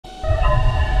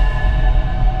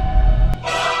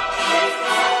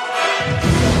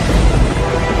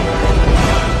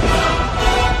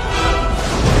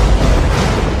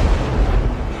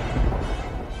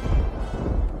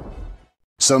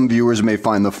Some viewers may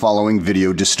find the following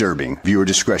video disturbing. Viewer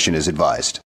discretion is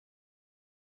advised.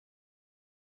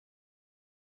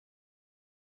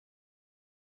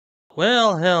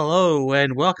 Well, hello,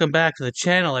 and welcome back to the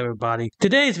channel, everybody.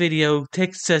 Today's video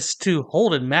takes us to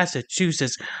Holden,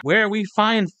 Massachusetts, where we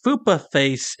find FUPA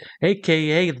Face,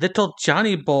 aka Little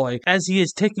Johnny Boy, as he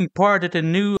is taking part at a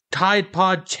new Tide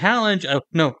Pod challenge. Oh,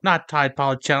 no, not Tide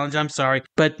Pod challenge, I'm sorry,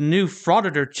 but new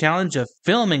Frauditor challenge of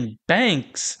filming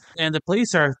banks. And the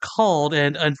police are called,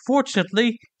 and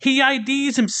unfortunately, he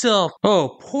IDs himself.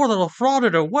 Oh, poor little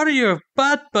Frauditor, what are your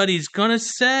butt buddies gonna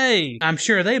say? I'm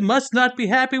sure they must not be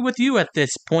happy with you at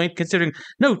this point, considering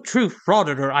no true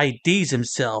Frauditor IDs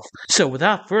himself. So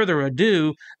without further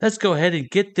ado, let's go ahead and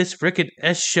get this frickin'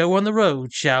 S-show on the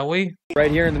road, shall we?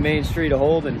 Right here in the main street of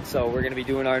Holden, so we're going to be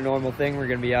doing our normal thing. We're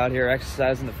going to be out here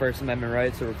exercising the First Amendment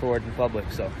rights to record in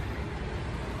public. So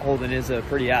Holden is a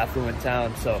pretty affluent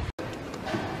town, so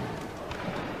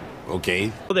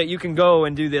okay. That you can go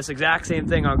and do this exact same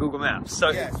thing on Google Maps. So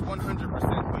Yes,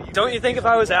 100%. don't you think if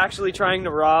I was actually trying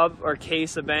to rob or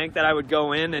case a bank that I would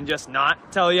go in and just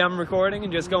not tell you I'm recording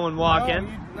and just go and walk in?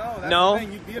 No?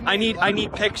 I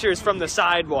need pictures from the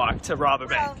sidewalk to rob a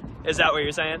bank. Is that what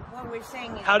you're saying? What we're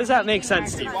saying is, how does that make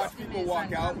sense to you? Watch people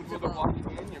walk out before they're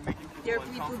walking in. You're making people there are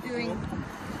people doing.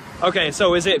 Okay,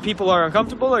 so is it people are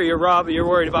uncomfortable, or you're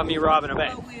worried about me robbing a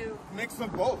bank? Mix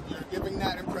of both. You're giving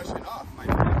that impression off, my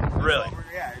friend. Really?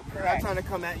 Yeah, we're not trying to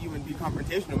come at you and be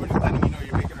confrontational. We're just letting you know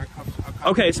you're making our cups.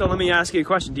 Okay, so let me ask you a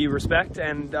question. Do you respect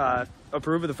and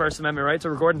approve of the First Amendment right to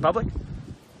record in public?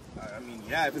 I mean,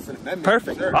 yeah, if it's an amendment.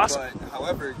 Perfect. Sure, Awesome. But,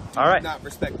 however, do all right. not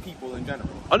respect people in general.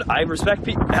 I respect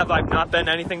people. Have I not been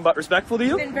anything but respectful to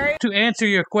you? To answer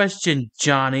your question,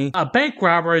 Johnny, a bank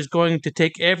robber is going to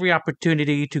take every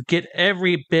opportunity to get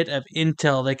every bit of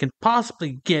intel they can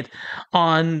possibly get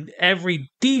on every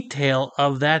detail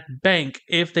of that bank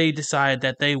if they decide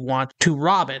that they want to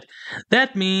rob it.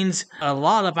 That means a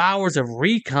lot of hours of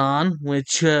recon,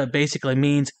 which basically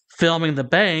means filming the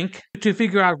bank to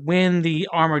figure out when the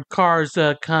armored cars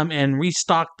come and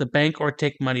restock the bank or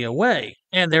take money away.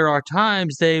 And there are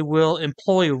times they will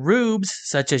employ rubes,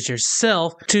 such as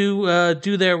yourself, to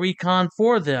do their recon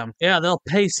for them. Yeah, they'll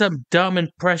pay some dumb,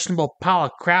 impressionable pile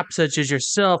of crap such as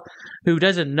yourself, who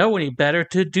doesn't know any better,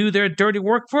 to do their dirty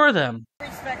work for them.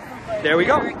 There we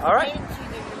go. All right.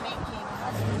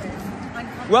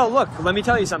 Well, look, let me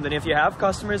tell you something. If you have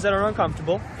customers that are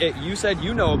uncomfortable, you said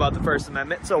you know about the First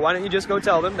Amendment, so why don't you just go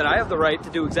tell them that I have the right to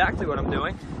do exactly what I'm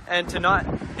doing, and to not,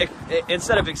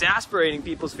 instead of exasperating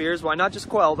people's fears, why not just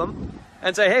quell them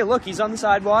and say, hey, look, he's on the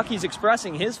sidewalk, he's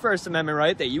expressing his First Amendment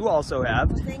right that you also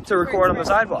have to record on the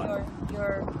sidewalk.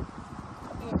 Your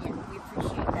opinion. We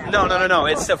appreciate that. No,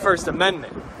 it's the First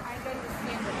Amendment. I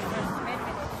understand what the First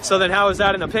Amendment is. So then how is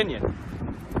that an opinion?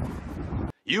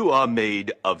 You are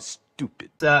made of stupid.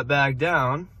 That back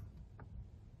down.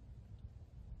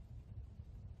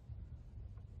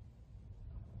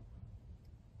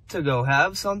 To go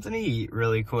have something to eat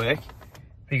really quick,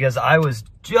 because I was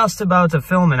just about to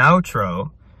film an outro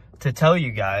to tell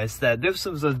you guys that this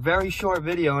was a very short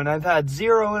video and I've had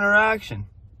 0 interaction.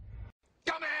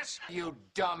 Dumbass! You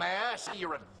dumbass!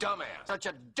 You're a dumbass! Such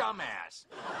a dumbass!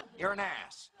 You're an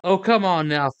ass! Oh, come on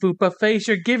now, FUPA Face,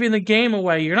 you're giving the game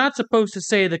away. You're not supposed to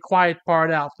say the quiet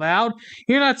part out loud.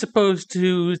 You're not supposed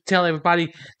to tell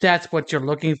everybody that's what you're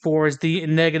looking for, is the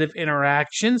negative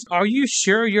interactions. Are you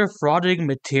sure you're frauding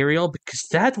material? Because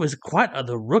that was quite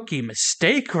the rookie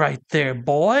mistake right there,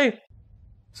 boy.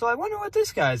 So I wonder what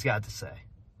this guy's got to say.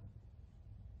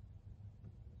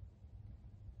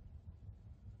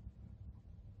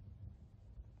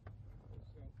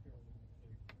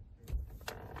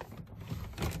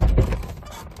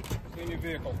 Stay in your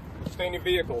vehicle. Stay in your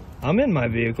vehicle. I'm in my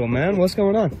vehicle, man. What's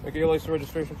going on? Make your license and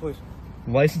registration, please.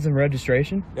 License and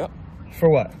registration? Yep. For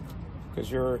what?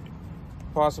 Because you're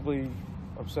possibly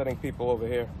upsetting people over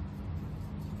here.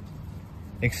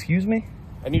 Excuse me?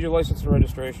 I need your license and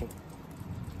registration.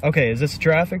 Okay, is this a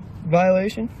traffic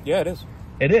violation? Yeah, it is.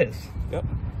 It is? Yep.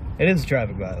 It is a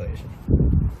traffic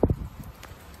violation.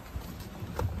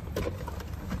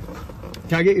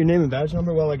 Can I get your name and badge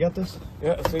number while I get this?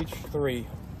 Yeah, it's H3.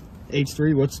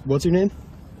 H3, what's your name?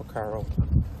 Carol.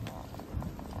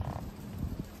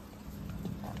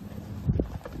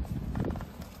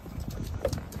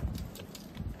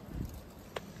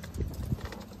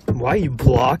 Why are you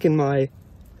blocking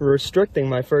restricting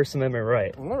my First Amendment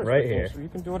right? I'm not right restricting here. you, so you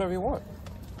can do whatever you want.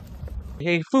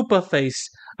 Hey, FUPA Face,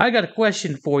 I got a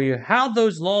question for you. How'd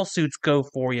those lawsuits go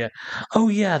for you? Oh,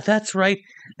 yeah, that's right.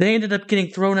 They ended up getting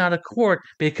thrown out of court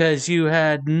because you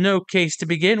had no case to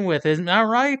begin with, isn't that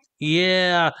right?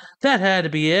 Yeah, that had to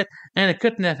be it. And it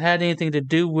couldn't have had anything to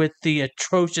do with the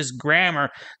atrocious grammar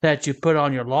that you put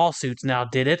on your lawsuits now,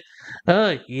 did it?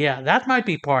 Yeah, that might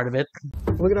be part of it.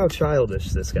 Look at how childish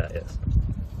this guy is.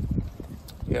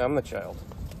 Yeah, I'm the child.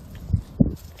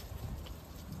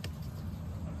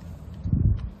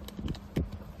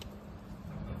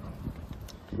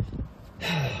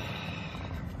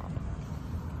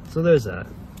 So there's that.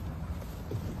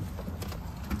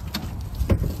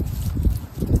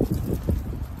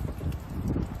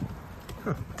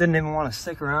 Didn't even want to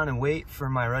stick around and wait for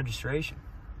my registration.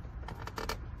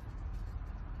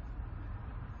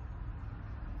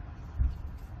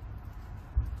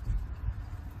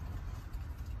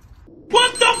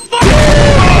 What the fuck?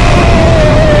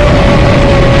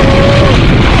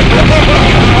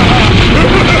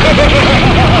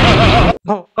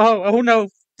 Oh no,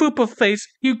 FUPA face,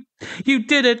 you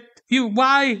did it.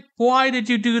 Why did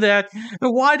you do that?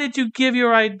 Why did you give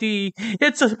your ID?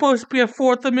 It's supposed to be a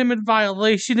Fourth Amendment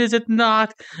violation, is it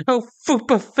not? Oh,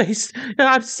 FUPA face,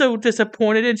 I'm so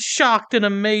disappointed and shocked and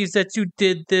amazed that you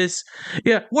did this.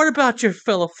 Yeah, what about your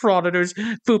fellow frauditors,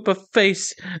 FUPA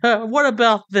face? What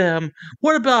about them?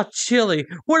 What about Chili?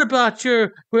 What about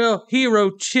your, well,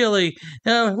 hero Chili?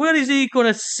 What is he going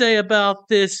to say about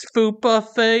this,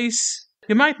 FUPA face?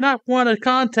 You might not want to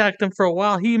contact him for a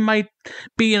while. He might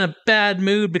be in a bad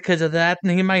mood because of that,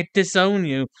 and he might disown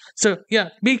you. So, yeah,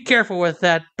 be careful with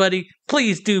that, buddy.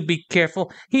 Please do be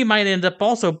careful. He might end up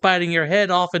also biting your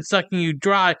head off and sucking you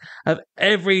dry of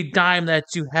every dime that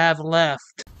you have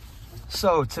left.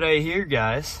 So today here,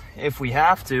 guys, if we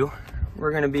have to,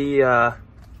 we're going to be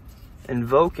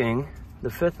invoking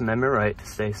the Fifth Amendment right to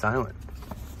stay silent.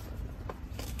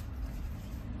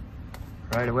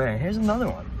 Right away. Here's another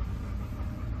one.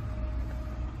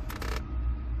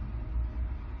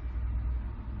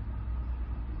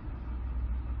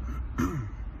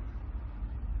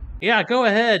 Yeah, go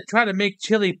ahead. Try to make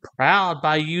Chili proud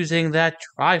by using that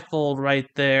trifold right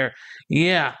there.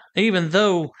 Yeah, even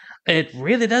though it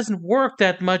really doesn't work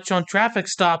that much on traffic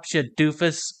stops, you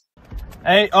doofus.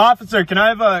 Hey, officer, can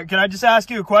I just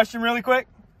ask you a question really quick?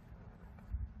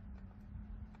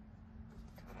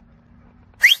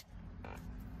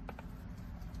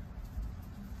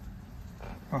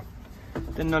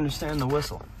 Didn't understand the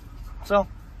whistle. So,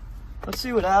 let's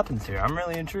see what happens here. I'm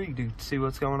really intrigued to see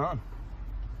what's going on.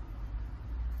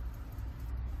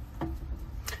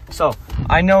 So,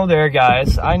 I know there,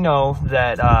 guys, I know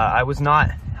that I was not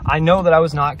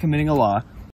committing a law.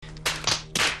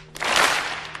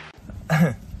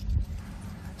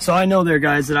 So I know there,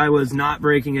 guys, that I was not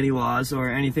breaking any laws or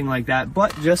anything like that,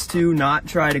 but just to not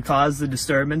try to cause the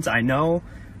disturbance. I know,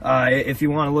 if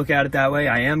you want to look at it that way,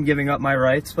 I am giving up my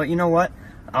rights, but you know what?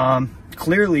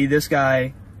 Clearly this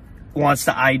guy wants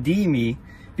to ID me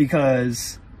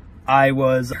because I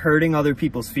was hurting other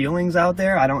people's feelings out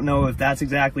there. I don't know if that's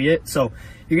exactly it. So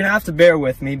you're going to have to bear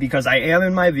with me because I am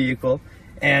in my vehicle,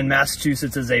 and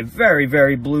Massachusetts is a very,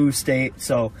 very blue state.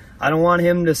 So I don't want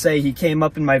him to say he came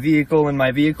up in my vehicle and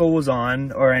my vehicle was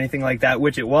on or anything like that,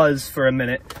 which it was for a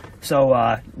minute.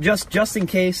 So just in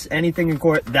case anything in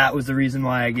court, that was the reason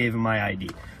why I gave him my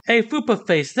ID. Hey, FUPA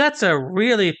face, that's a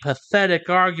really pathetic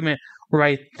argument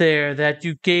right there, that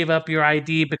you gave up your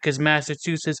ID because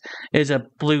Massachusetts is a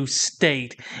blue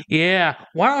state. Yeah,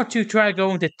 why don't you try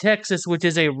going to Texas, which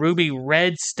is a ruby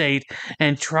red state,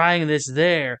 and trying this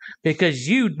there? Because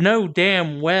you know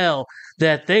damn well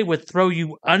that they would throw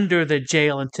you under the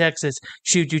jail in Texas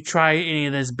should you try any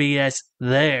of this BS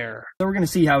there. So we're going to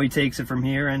see how he takes it from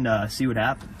here and see what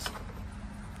happens.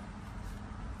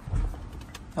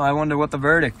 Oh, I wonder what the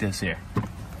verdict is here.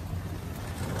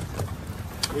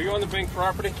 Were you on the bank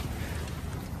property?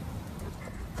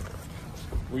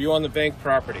 Were you on the bank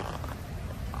property?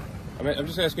 I'm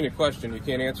just asking you a question. You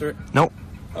can't answer it? Nope.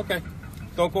 Okay.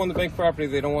 Don't go on the bank property.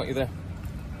 They don't want you there.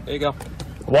 There you go.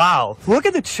 Wow. Look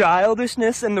at the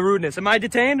childishness and the rudeness. Am I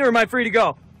detained or am I free to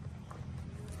go?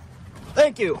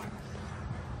 Thank you.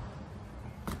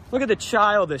 Look at the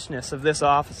childishness of this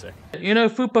officer. You know,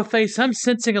 FUPA face, I'm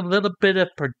sensing a little bit of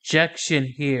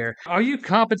projection here. Are you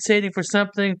compensating for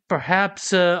something?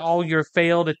 Perhaps all your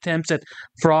failed attempts at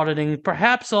frauditing,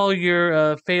 perhaps all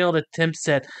your failed attempts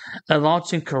at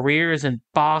launching careers in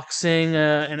boxing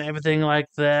and everything like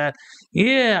that.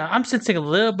 Yeah, I'm sensing a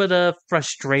little bit of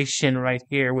frustration right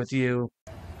here with you.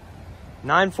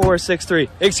 9463.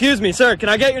 Excuse me, sir. Can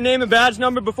I get your name and badge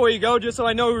number before you go, just so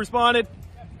I know who responded?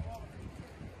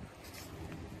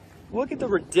 Look at the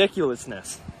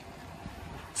ridiculousness.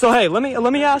 So hey, let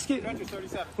me ask you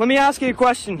a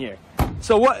question here.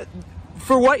 So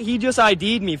for what he just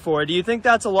ID'd me for, do you think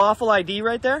that's a lawful ID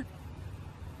right there?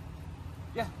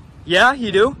 Yeah. Yeah,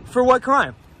 you do? For what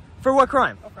crime? For what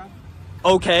crime? Okay.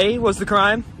 Okay was the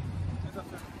crime? Heads up,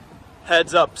 sir.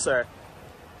 Heads up, sir.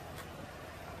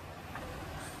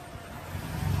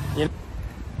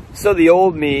 So the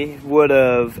old me would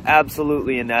have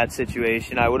absolutely, in that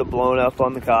situation, I would have blown up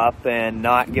on the cop and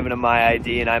not given him my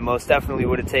ID, and I most definitely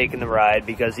would have taken the ride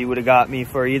because he would have got me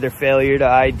for either failure to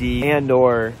ID and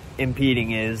or impeding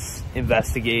his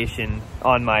investigation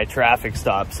on my traffic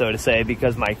stop, so to say,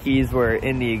 because my keys were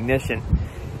in the ignition.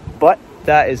 But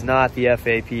that is not the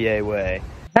FAPA way.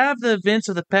 Have the events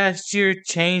of the past year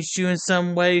changed you in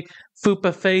some way,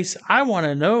 FUPA face? I want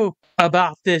to know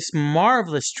about this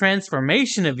marvelous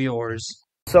transformation of yours.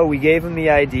 So we gave him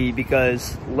the ID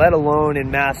because, let alone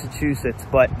in Massachusetts,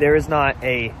 but there is not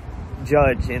a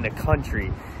judge in the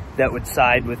country that would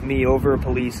side with me over a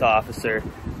police officer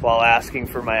while asking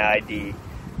for my ID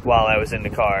while I was in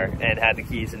the car and had the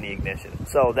keys in the ignition.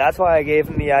 So that's why I gave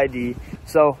him the ID.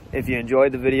 So if you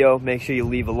enjoyed the video, make sure you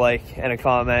leave a like and a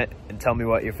comment and tell me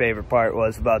what your favorite part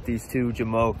was about these two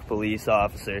Jamoke police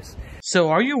officers. So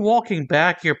are you walking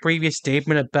back your previous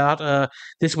statement about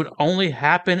this would only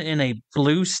happen in a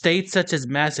blue state such as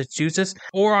Massachusetts?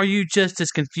 Or are you just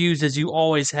as confused as you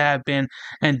always have been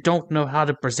and don't know how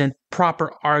to present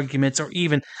proper arguments or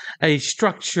even a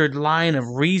structured line of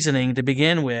reasoning to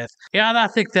begin with? Yeah, I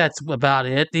think that's about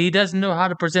it. He doesn't know how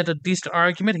to present a decent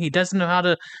argument. He doesn't know how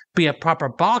to be a proper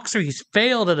boxer. He's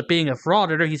failed at being a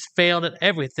frauditor. He's failed at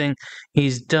everything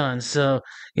he's done. So,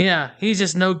 yeah, he's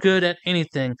just no good at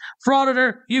anything.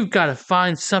 Frauditor, you've got to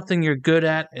find something you're good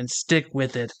at and stick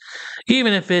with it.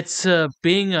 Even if it's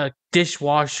being a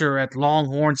dishwasher at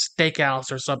Longhorn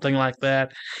Steakhouse or something like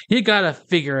that, you got to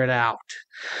figure it out.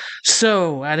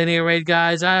 So, at any rate,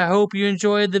 guys, I hope you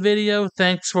enjoyed the video.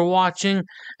 Thanks for watching,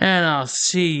 and I'll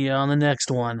see you on the next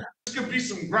one. This could be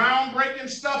some groundbreaking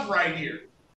stuff right here.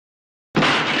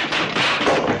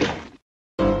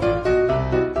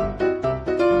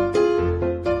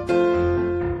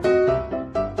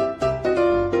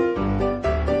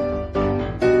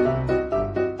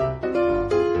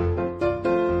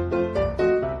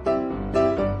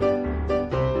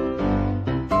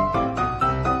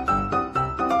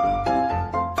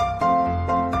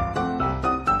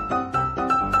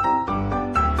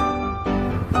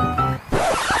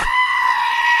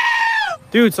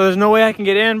 Dude, so there's no way I can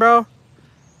get in, bro?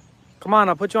 Come on,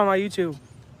 I'll put you on my YouTube.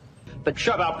 But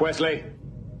shut up, Wesley.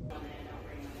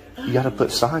 You gotta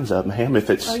put signs up, ma'am, if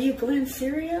it's... Are you Glenn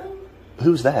Serio?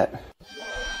 Who's that?